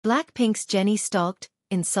BLACKPINK's Jennie stalked,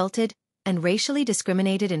 insulted, and racially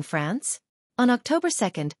discriminated in France? On October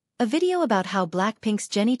 2nd, a video about how BLACKPINK's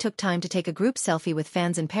Jennie took time to take a group selfie with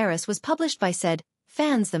fans in Paris was published by said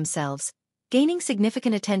fans themselves, gaining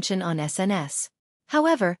significant attention on SNS.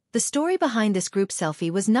 However, the story behind this group selfie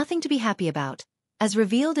was nothing to be happy about, as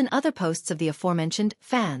revealed in other posts of the aforementioned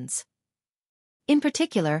fans. In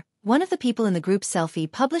particular, one of the people in the group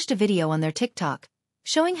selfie published a video on their TikTok,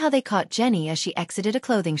 showing how they caught Jennie as she exited a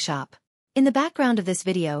clothing shop. In the background of this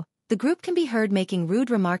video, the group can be heard making rude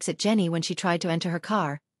remarks at Jennie when she tried to enter her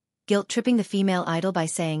car, guilt-tripping the female idol by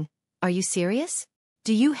saying, "Are you serious?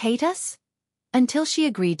 Do you hate us?" until she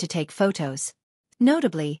agreed to take photos.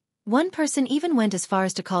 Notably, one person even went as far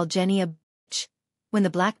as to call Jennie a bitch when the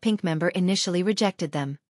BLACKPINK member initially rejected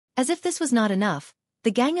them. As if this was not enough, the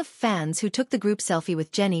gang of fans who took the group selfie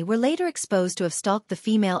with Jennie were later exposed to have stalked the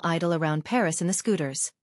female idol around Paris in the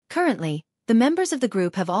scooters. Currently, the members of the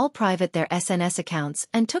group have all private their SNS accounts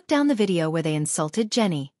and took down the video where they insulted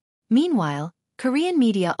Jennie. Meanwhile, Korean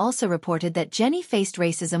media also reported that Jennie faced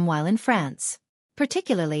racism while in France.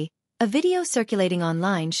 Particularly, a video circulating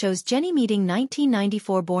online shows Jennie meeting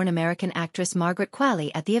 1994-born American actress Margaret Qualley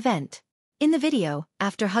at the event. In the video,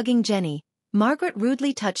 after hugging Jennie, Margaret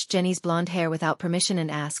rudely touched Jennie's blonde hair without permission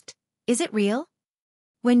and asked, "Is it real?"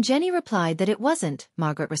 When Jennie replied that it wasn't,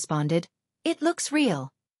 Margaret responded, "It looks real."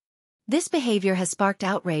 This behavior has sparked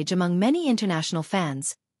outrage among many international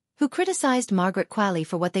fans, who criticized Margaret Qualley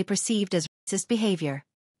for what they perceived as racist behavior.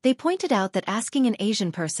 They pointed out that asking an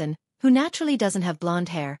Asian person, who naturally doesn't have blonde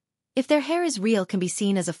hair, if their hair is real can be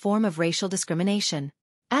seen as a form of racial discrimination.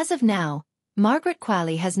 As of now, Margaret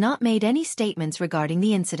Qualley has not made any statements regarding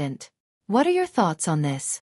the incident. What are your thoughts on this?